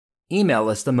Email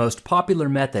is the most popular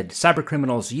method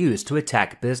cybercriminals use to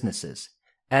attack businesses.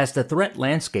 As the threat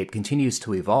landscape continues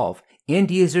to evolve, end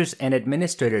users and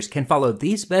administrators can follow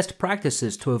these best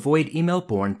practices to avoid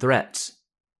email-borne threats.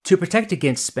 To protect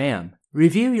against spam,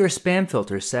 review your spam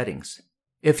filter settings.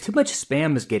 If too much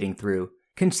spam is getting through,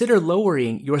 consider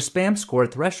lowering your spam score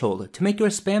threshold to make your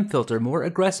spam filter more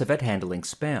aggressive at handling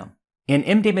spam. In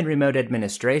MDAMON Remote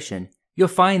Administration, you'll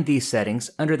find these settings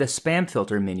under the Spam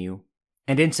Filter menu,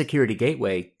 and in Security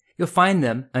Gateway, you'll find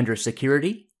them under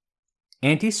Security,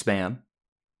 Anti-Spam,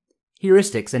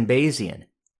 Heuristics, and Bayesian.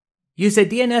 Use a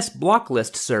DNS block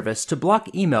list service to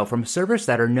block email from servers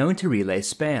that are known to relay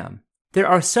spam. There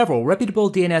are several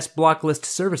reputable DNS block list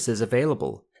services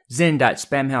available,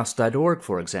 zen.spamhouse.org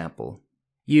for example.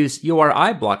 Use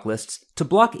URI block lists to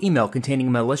block email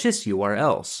containing malicious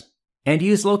URLs. And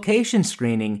use location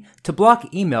screening to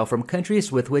block email from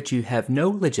countries with which you have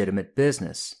no legitimate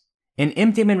business. In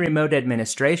MDAMON Remote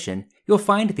Administration, you'll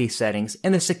find these settings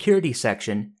in the Security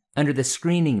section under the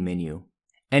Screening menu.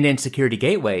 And in Security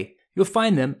Gateway, you'll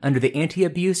find them under the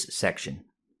Anti-Abuse section.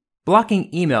 Blocking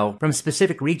email from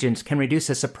specific regions can reduce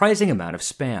a surprising amount of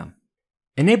spam.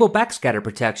 Enable backscatter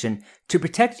protection to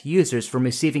protect users from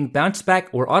receiving bounce-back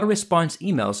or auto-response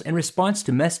emails in response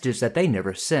to messages that they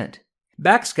never sent.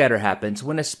 Backscatter happens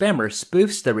when a spammer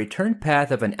spoofs the return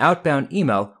path of an outbound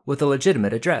email with a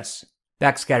legitimate address.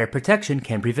 Backscatter protection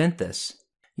can prevent this.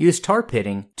 Use tar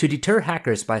pitting to deter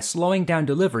hackers by slowing down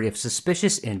delivery of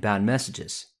suspicious inbound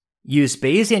messages. Use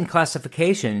Bayesian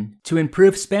classification to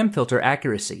improve spam filter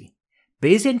accuracy.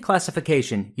 Bayesian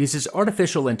classification uses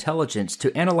artificial intelligence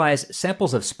to analyze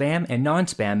samples of spam and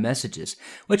non-spam messages,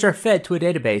 which are fed to a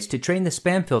database to train the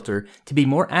spam filter to be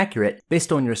more accurate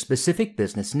based on your specific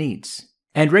business needs.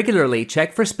 And regularly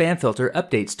check for spam filter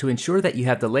updates to ensure that you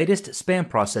have the latest spam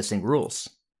processing rules.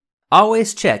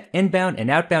 Always check inbound and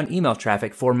outbound email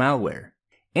traffic for malware.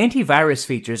 Antivirus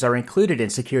features are included in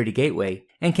Security Gateway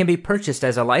and can be purchased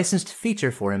as a licensed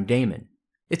feature for MDAMON.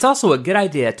 It's also a good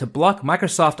idea to block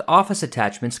Microsoft Office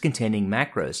attachments containing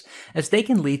macros, as they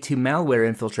can lead to malware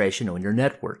infiltration on your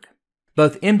network.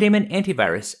 Both MDAMON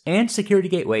Antivirus and Security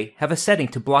Gateway have a setting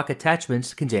to block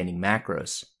attachments containing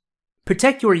macros.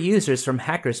 Protect your users from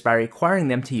hackers by requiring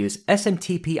them to use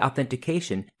SMTP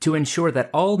authentication to ensure that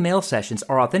all mail sessions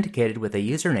are authenticated with a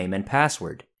username and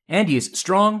password. And use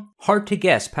strong,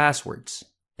 hard-to-guess passwords.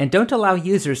 And don't allow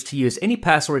users to use any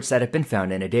passwords that have been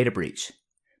found in a data breach.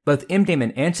 Both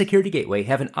MDAMON and Security Gateway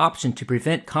have an option to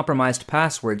prevent compromised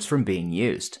passwords from being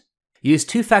used. Use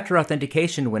two-factor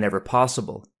authentication whenever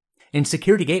possible. In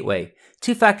Security Gateway,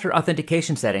 two-factor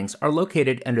authentication settings are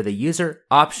located under the User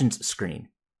Options screen.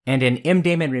 And in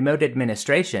MDAMON Remote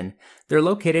Administration, they're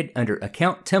located under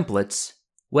Account Templates,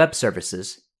 Web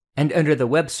Services, and under the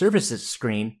Web Services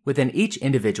screen within each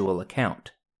individual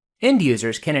account. End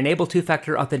users can enable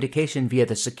two-factor authentication via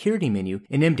the Security menu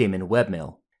in MDAMON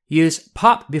Webmail. Use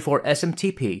POP before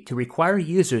SMTP to require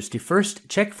users to first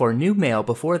check for new mail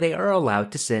before they are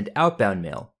allowed to send outbound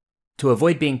mail. To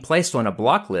avoid being placed on a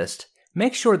block list,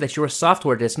 make sure that your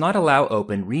software does not allow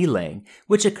open relaying,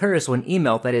 which occurs when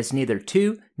email that is neither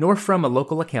to nor from a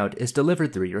local account is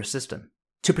delivered through your system.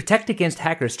 To protect against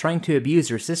hackers trying to abuse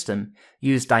your system,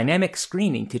 use dynamic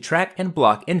screening to track and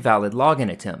block invalid login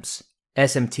attempts,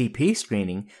 SMTP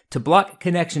screening to block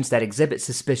connections that exhibit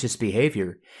suspicious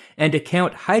behavior, and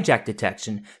account hijack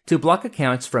detection to block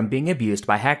accounts from being abused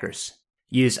by hackers.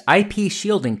 Use IP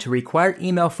shielding to require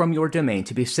email from your domain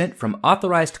to be sent from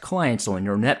authorized clients on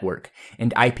your network,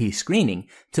 and IP screening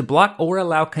to block or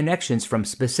allow connections from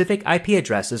specific IP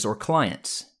addresses or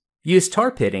clients. Use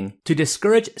tar pitting to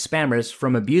discourage spammers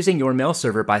from abusing your mail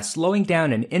server by slowing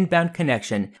down an inbound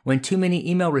connection when too many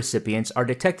email recipients are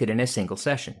detected in a single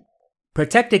session.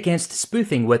 Protect against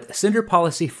spoofing with Sender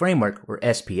Policy Framework, or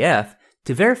SPF,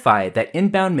 to verify that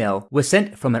inbound mail was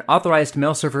sent from an authorized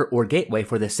mail server or gateway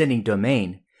for the sending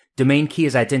domain, Domain Key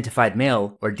as Identified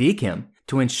Mail, or DKIM,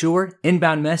 to ensure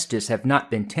inbound messages have not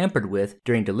been tampered with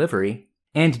during delivery,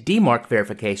 and DMARC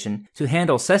verification to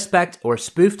handle suspect or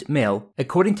spoofed mail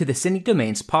according to the sending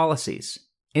domain's policies.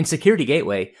 In Security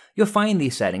Gateway, you'll find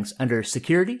these settings under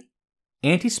Security,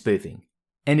 Anti-Spoofing,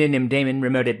 and in MDAMON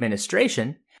Remote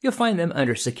Administration, you'll find them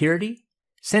under Security,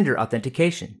 Sender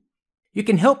Authentication. You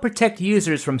can help protect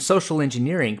users from social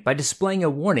engineering by displaying a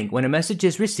warning when a message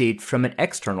is received from an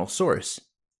external source.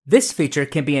 This feature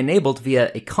can be enabled via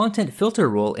a content filter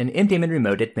rule in MDAMON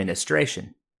Remote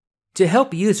Administration. To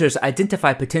help users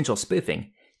identify potential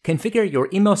spoofing, configure your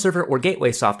email server or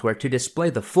gateway software to display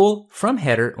the full from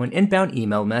header on inbound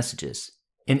email messages.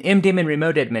 In MDAMON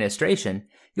Remote Administration,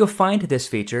 you'll find this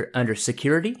feature under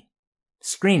Security,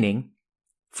 Screening,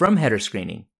 from Header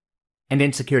Screening. And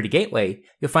in Security Gateway,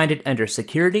 you'll find it under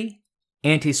Security,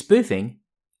 Anti-Spoofing,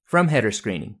 from Header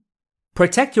Screening.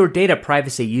 Protect your data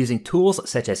privacy using tools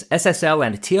such as SSL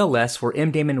and TLS for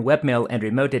MDAMON webmail and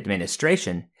remote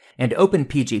administration, and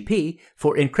OpenPGP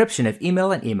for encryption of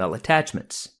email and email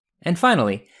attachments. And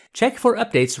finally, check for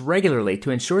updates regularly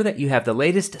to ensure that you have the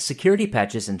latest security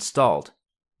patches installed.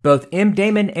 Both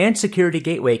MDAMON and Security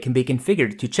Gateway can be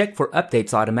configured to check for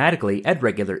updates automatically at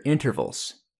regular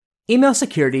intervals. Email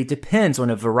security depends on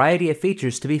a variety of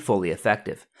features to be fully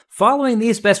effective. Following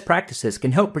these best practices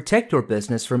can help protect your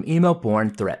business from email-borne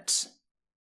threats.